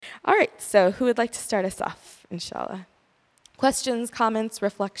All right, so who would like to start us off, inshallah? Questions, comments,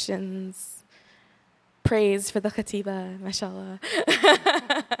 reflections, praise for the Khateebah, mashallah.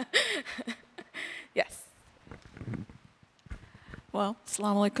 Yes. Well,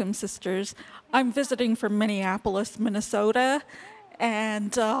 assalamu alaikum, sisters. I'm visiting from Minneapolis, Minnesota,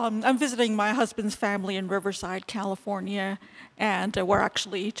 and I'm visiting my husband's family in Riverside, California, and we're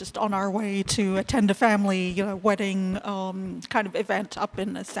actually just on our way to attend a family wedding kind of event up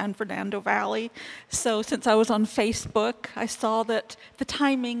in the San Fernando Valley. So since I was on Facebook, I saw that the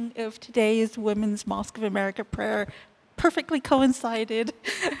timing of today's Women's Mosque of America prayer perfectly coincided,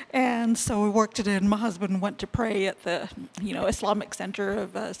 and so we worked it in. My husband went to pray at the Islamic Center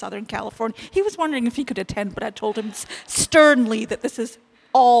of Southern California. He was wondering if he could attend, but I told him sternly that this is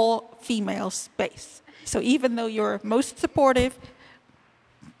all female space. So even though you're most supportive,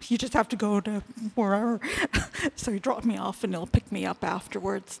 you just have to go to wherever. So he dropped me off and he'll pick me up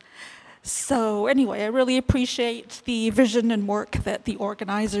afterwards. So anyway, I really appreciate the vision and work that the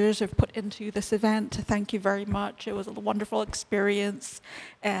organizers have put into this event. Thank you very much. It was a wonderful experience,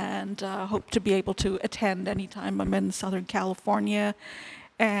 and hope to be able to attend anytime I'm in Southern California.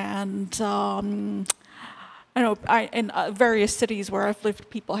 And I know in various cities where I've lived,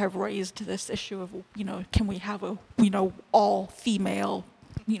 people have raised this issue of, can we have a, all female,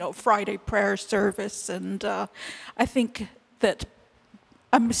 Friday prayer service? And I think that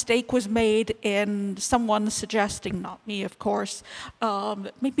a mistake was made in someone suggesting, not me, of course,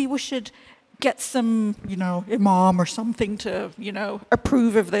 that maybe we should get some, imam or something to,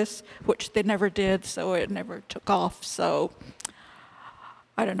 approve of this, which they never did, so it never took off. So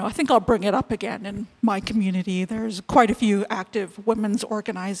I don't know. I think I'll bring it up again in my community. There's quite a few active women's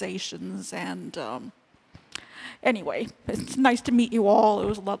organizations, and anyway, it's nice to meet you all. It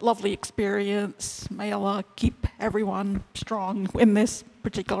was a lovely experience. May Allah keep everyone strong in this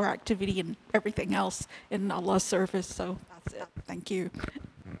particular activity and everything else in Allah's service. So that's it. Thank you.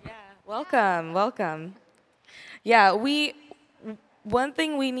 Yeah, welcome. Yeah, one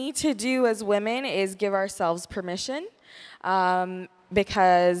thing we need to do as women is give ourselves permission.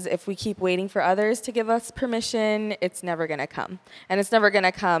 Because if we keep waiting for others to give us permission, it's never going to come. And it's never going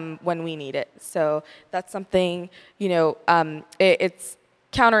to come when we need it. So that's something, it's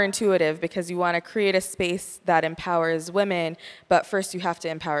counterintuitive, because you want to create a space that empowers women, but first you have to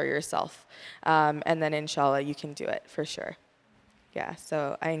empower yourself. And then inshallah, you can do it for sure. Yeah,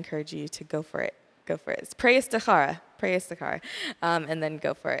 so I encourage you to go for it. Pray istikhara, and then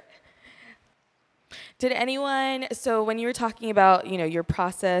go for it. Did anyone, so when you were talking about, your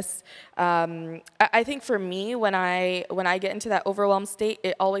process, I think for me, when I get into that overwhelmed state,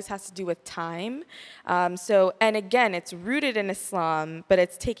 it always has to do with time. And again, it's rooted in Islam, but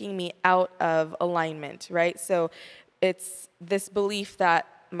it's taking me out of alignment, right? So it's this belief that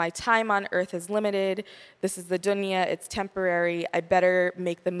my time on earth is limited. This is the dunya, it's temporary. I better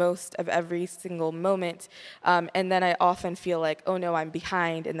make the most of every single moment. And then I often feel like, oh no, I'm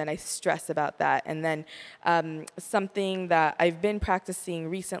behind, and then I stress about that. And then something that I've been practicing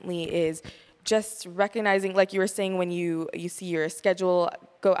recently is just recognizing, like you were saying, when you see your schedule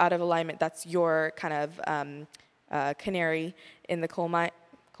go out of alignment, that's your kind of canary in the coal mine,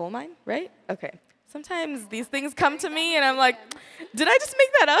 right? Okay. Sometimes these things come to me and I'm like, did I just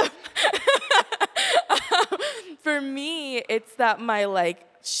make that up? For me, it's that my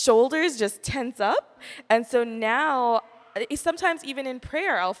shoulders just tense up. And so now, sometimes even in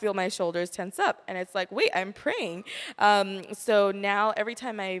prayer, I'll feel my shoulders tense up. And it's like, wait, I'm praying. So now every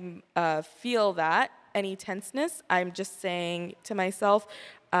time I feel that, any tenseness, I'm just saying to myself,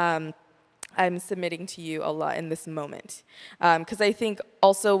 I'm submitting to you, Allah, in this moment. Because I think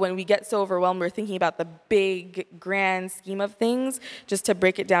also when we get so overwhelmed, we're thinking about the big, grand scheme of things. Just to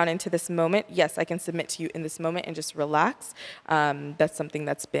break it down into this moment, yes, I can submit to you in this moment and just relax. That's something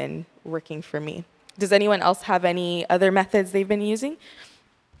that's been working for me. Does anyone else have any other methods they've been using?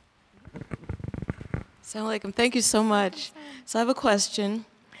 Assalamu alaikum. Thank you so much. So I have a question.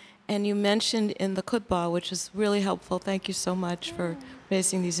 And you mentioned in the khutbah, which is really helpful. Thank you so much for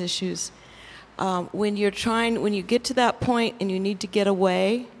raising these issues. When you get to that point and you need to get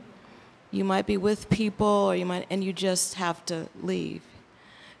away, you might be with people, or and you just have to leave.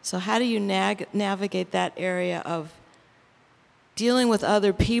 So how do you navigate that area of dealing with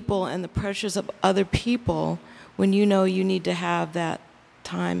other people and the pressures of other people when you know you need to have that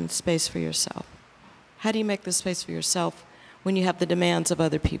time and space for yourself? How do you make the space for yourself when you have the demands of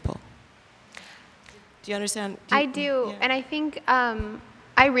other people? Do you understand? I do, yeah. And I think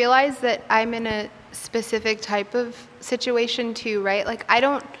I realize that I'm in a specific type of situation too, right? Like I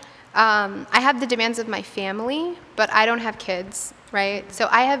have the demands of my family, but I don't have kids. right? So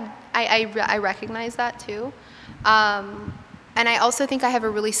I recognize that too. And I also think I have a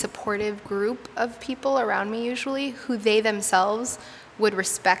really supportive group of people around me usually who they themselves would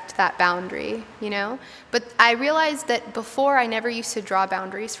respect that boundary, you know? But I realized that before I never used to draw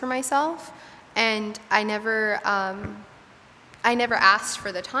boundaries for myself, and I never asked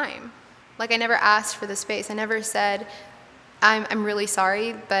for the time. Like I never asked for the space. I never said, I'm really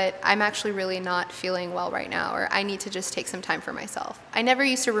sorry, but I'm actually really not feeling well right now, or I need to just take some time for myself. I never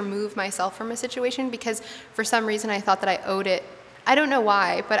used to remove myself from a situation because for some reason I thought that I owed it. I don't know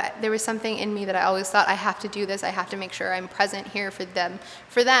why, but there was something in me that I always thought I have to do this. I have to make sure I'm present here for them,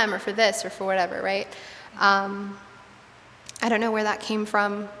 or for this, or for whatever, right? I don't know where that came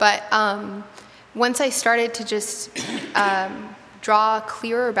from, but once I started to just draw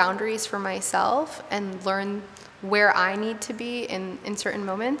clearer boundaries for myself and learn where I need to be in certain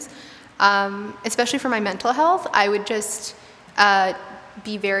moments, especially for my mental health, I would just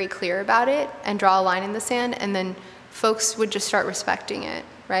be very clear about it and draw a line in the sand, and then folks would just start respecting it,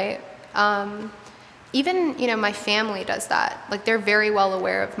 right? Even, my family does that. Like, they're very well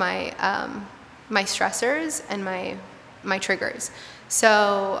aware of my stressors and my triggers.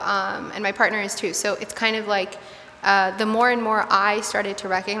 So, and my partner is too. So it's kind of like, the more and more I started to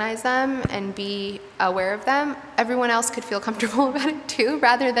recognize them and be aware of them, everyone else could feel comfortable about it too,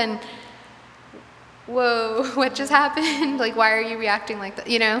 rather than, whoa, what just happened? Like, why are you reacting like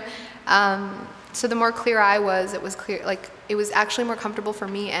that? So the more clear I was, it was clear, like, it was actually more comfortable for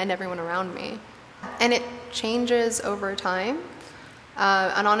me and everyone around me. And it changes over time.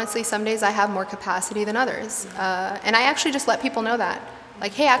 And honestly, some days I have more capacity than others. And I actually just let people know that.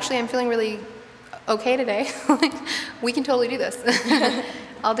 Like, hey, actually, I'm feeling really okay today. Like, we can totally do this.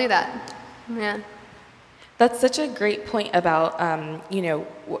 I'll do that. Yeah. That's such a great point about,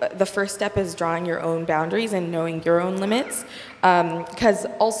 the first step is drawing your own boundaries and knowing your own limits. Because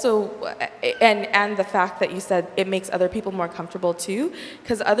also, and the fact that you said it makes other people more comfortable too.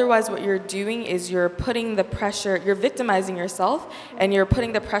 Because otherwise what you're doing is you're putting the pressure, you're victimizing yourself, and you're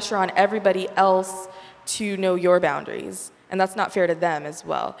putting the pressure on everybody else to know your boundaries. And that's not fair to them as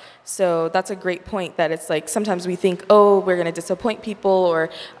well. So that's a great point, that it's like sometimes we think, oh, we're going to disappoint people or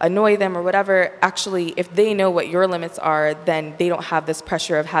annoy them or whatever. Actually, if they know what your limits are, then they don't have this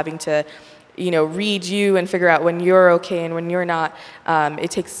pressure of having to, read you and figure out when you're okay and when you're not. It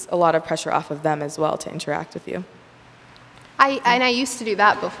takes a lot of pressure off of them as well to interact with you. I used to do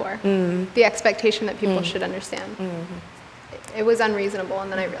that before. The expectation that people should understand. It was unreasonable, and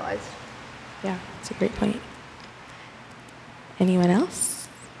then I realized. Yeah, it's a great point. Anyone else?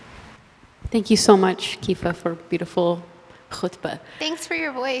 Thank you so much, Kifah, for beautiful khutbah. Thanks for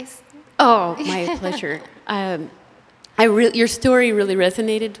your voice. Oh, my pleasure. Your story really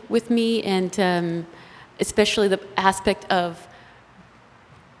resonated with me, and especially the aspect of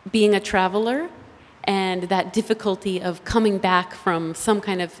being a traveler and that difficulty of coming back from some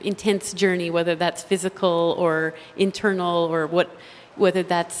kind of intense journey, whether that's physical or internal, or whether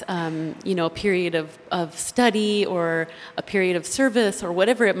that's a period of study or a period of service or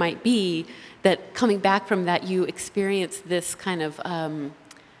whatever it might be, that coming back from that you experience this kind of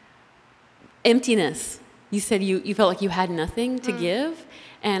emptiness. You said you felt like you had nothing to give,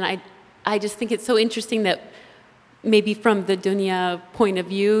 and I just think it's so interesting that maybe from the dunya point of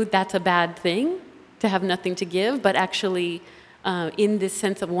view, that's a bad thing, to have nothing to give, but actually in this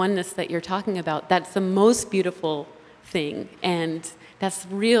sense of oneness that you're talking about, that's the most beautiful thing, and that's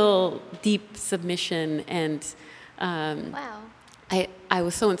real deep submission. And Wow. I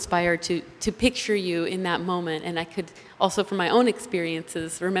was so inspired to picture you in that moment, and I could also, from my own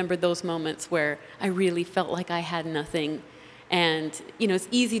experiences, remember those moments where I really felt like I had nothing. And it's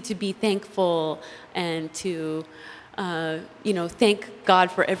easy to be thankful and to thank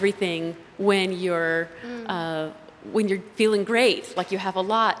God for everything when you're feeling great, like you have a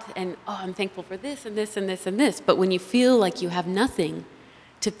lot, and I'm thankful for this and this and this and this. But when you feel like you have nothing,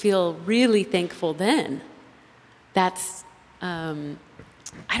 to feel really thankful then, that's,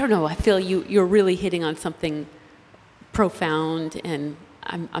 I don't know, I feel you're really hitting on something profound, and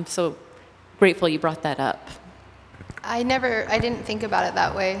I'm so grateful you brought that up. I didn't think about it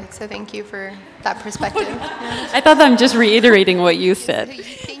that way, so thank you for that perspective. Yeah. I thought I'm just reiterating what you said.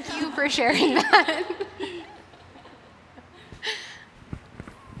 Thank you for sharing that.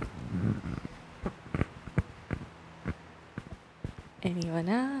 Anyone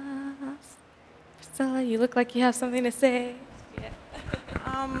else? Priscilla, you look like you have something to say.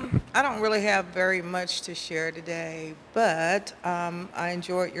 I don't really have very much to share today, but I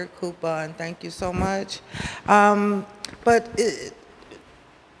enjoyed your khutbah, and thank you so much. But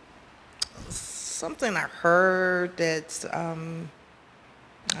something I heard that's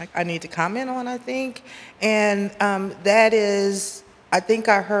I need to comment on, I think. And that is, I think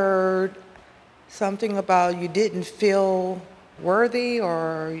I heard something about you didn't feel worthy,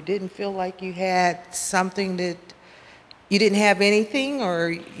 or you didn't feel like you had something that you didn't have anything, or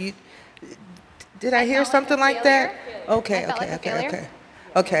you, did I hear something like that? Okay, okay.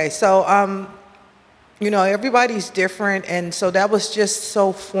 Okay, so, everybody's different, and so that was just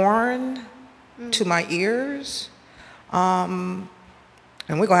so foreign to my ears. And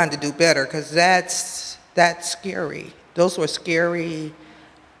we're gonna have to do better, because that's scary. Those were scary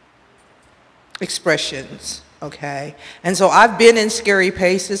expressions, okay? And so I've been in scary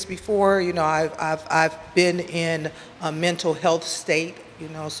places before. I've been in a mental health state,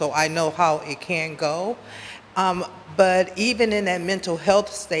 so I know how it can go. But even in that mental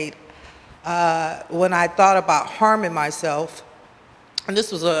health state, when I thought about harming myself, and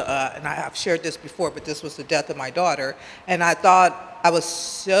this was and I've shared this before, but this was the death of my daughter, and I thought I was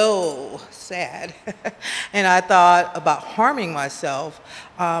so sad, and I thought about harming myself.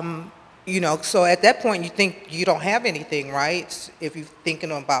 So at that point you think you don't have anything, right? If you're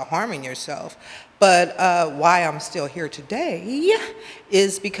thinking about harming yourself. But why I'm still here today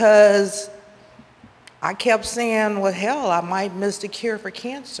is because I kept saying, well, hell, I might miss the cure for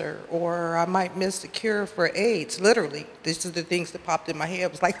cancer, or I might miss the cure for AIDS. Literally, these are the things that popped in my head.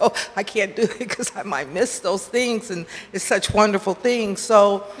 It was like, oh, I can't do it because I might miss those things, and it's such wonderful things.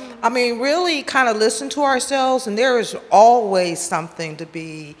 So, really kind of listen to ourselves, and there is always something to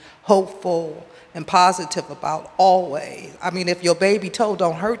be hopeful and positive about, always. If your baby toe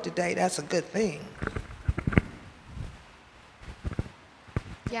don't hurt today, that's a good thing.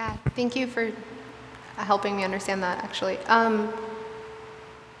 Yeah, thank you for helping me understand that, actually.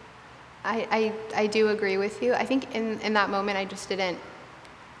 I do agree with you. I think in that moment I just didn't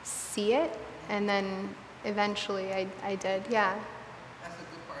see it, and then eventually I did, yeah. That's a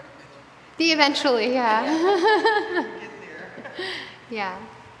good part of it. The eventually, yeah. Get there. Yeah.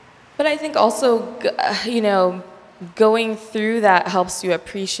 But I think also, going through that helps you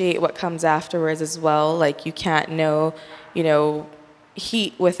appreciate what comes afterwards as well. Like, you can't know,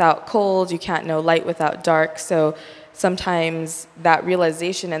 heat without cold, you can't know light without dark. So sometimes that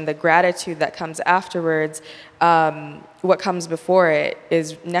realization and the gratitude that comes afterwards, what comes before it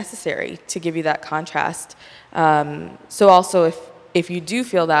is necessary to give you that contrast. So also if you do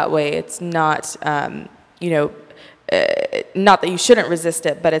feel that way, it's not, not that you shouldn't resist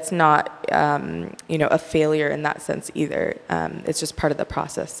it, but it's not, a failure in that sense either. It's just part of the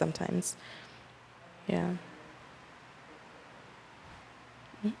process sometimes. Yeah.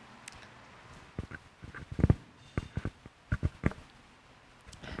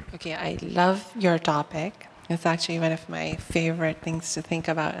 Okay, I love your topic. It's actually one of my favorite things to think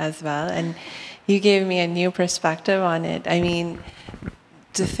about as well. And you gave me a new perspective on it.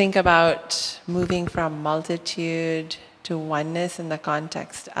 To think about moving from multitude to oneness in the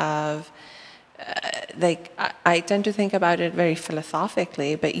context of, I tend to think about it very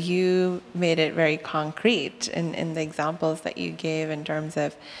philosophically, but you made it very concrete in the examples that you gave in terms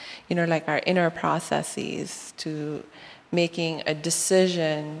of, our inner processes to making a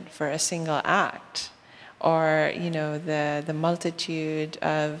decision for a single act, or the multitude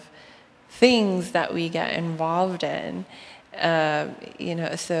of things that we get involved in,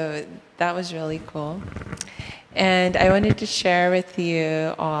 so that was really cool. And I wanted to share with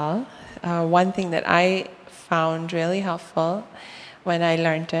you all one thing that I found really helpful when I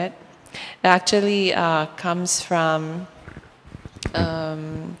learned it. It actually comes from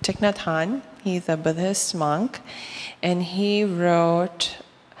Thich Nhat Hanh. He's a Buddhist monk, and he wrote,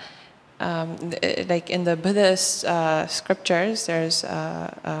 in the Buddhist scriptures, there's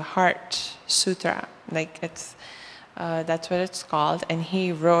a Heart Sutra, that's what it's called, and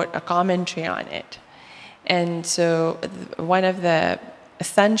he wrote a commentary on it. And so one of the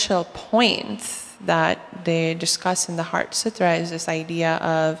essential points that they discuss in the Heart Sutra is this idea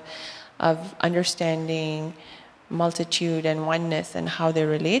of understanding multitude and oneness and how they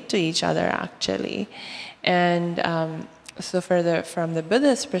relate to each other, actually. And so from the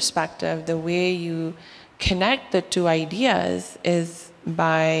Buddhist perspective, the way you connect the two ideas is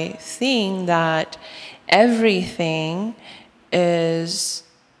by seeing that everything is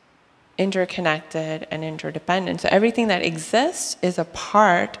interconnected and interdependent. So everything that exists is a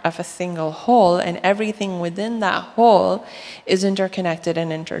part of a single whole, and everything within that whole is interconnected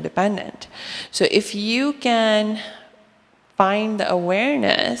and interdependent. So if you can find the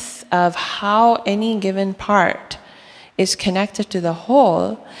awareness of how any given part is connected to the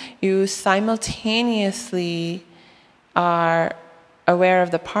whole, you simultaneously are aware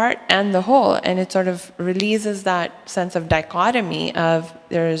of the part and the whole, and it sort of releases that sense of dichotomy of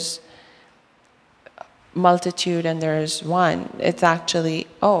there's multitude and there's one. It's actually,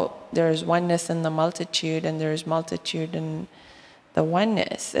 oh, there's oneness in the multitude and there's multitude in the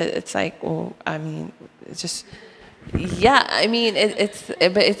oneness. It's like, oh, I mean, it's just, yeah, I mean,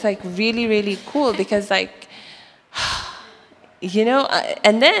 but it's like really, really cool because like, you know,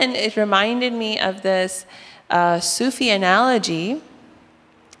 and then it reminded me of this Sufi analogy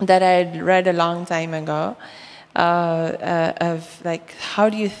that I had read a long time ago, of like, how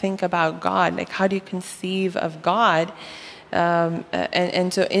do you think about God? Like, how do you conceive of God?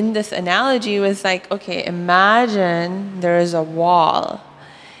 And so in this analogy, it was like, okay, imagine there is a wall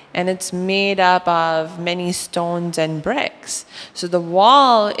and it's made up of many stones and bricks. So the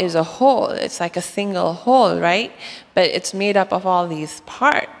wall is a whole, it's like a single whole, right? But it's made up of all these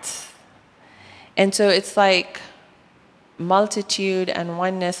parts. And so it's like multitude and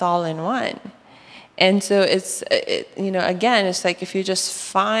oneness all in one. And so it's, you know, again, it's like if you just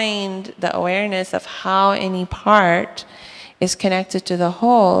find the awareness of how any part is connected to the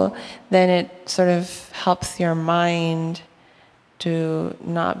whole, then it sort of helps your mind to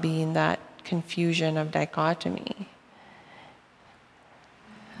not be in that confusion of dichotomy.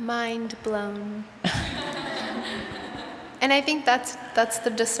 Mind blown. And I think that's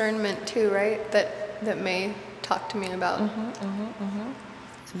the discernment too, right? That May talked to me about.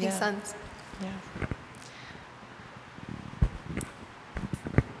 Makes sense. Yeah.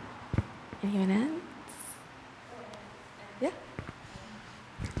 Anyone else? Yeah.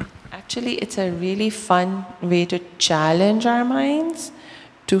 Actually, it's a really fun way to challenge our minds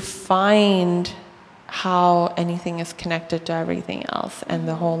to find how anything is connected to everything else and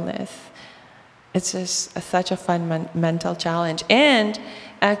the wholeness. It's just such a fun mental challenge. And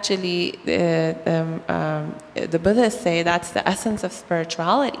actually, the Buddhists say that's the essence of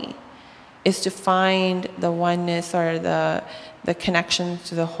spirituality, is to find the oneness or the connection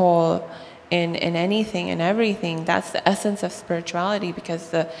to the whole in anything and everything. That's the essence of spirituality, because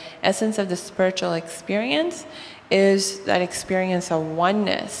the essence of the spiritual experience is that experience of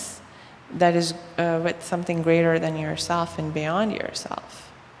oneness that is with something greater than yourself and beyond yourself.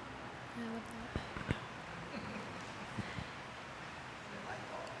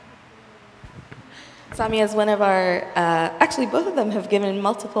 Sami is one of our, actually both of them have given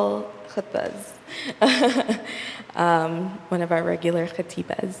multiple khutbahs. One of our regular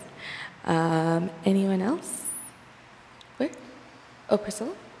khatibas. Anyone else? Where? Oh,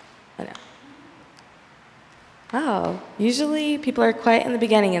 Priscilla? Oh, no. Wow. Usually people are quiet in the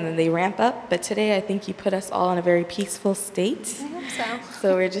beginning and then they ramp up, but today I think you put us all in a very peaceful state. I hope so.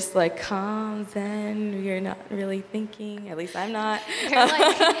 So we're just like calm, zen, we're not really thinking, at least I'm not.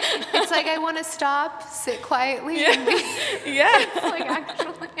 It's like I want to stop, sit quietly, and be. Yeah. It's like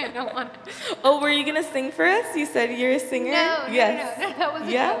actually I don't want to. Oh, were you going to sing for us? You said you're a singer? No, yes. no, that was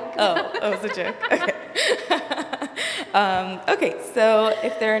a yeah? joke. Oh, that was a joke. Okay. Okay, so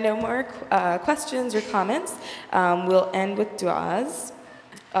if there are no more questions or comments, we'll end with du'as.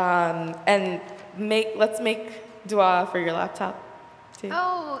 And let's make du'a for your laptop, too.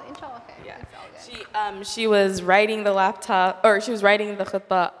 Oh, inshallah. Okay. Yeah. It's all good. She was writing the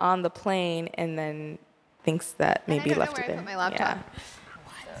khutbah on the plane and then thinks that maybe left it I don't there. know where I put my laptop.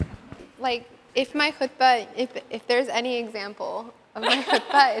 Yeah. Like, if my khutbah, if there's any example of my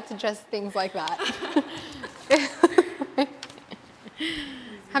khutbah, it's just things like that.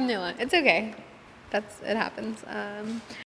 Alhamdulillah, it's okay. It happens.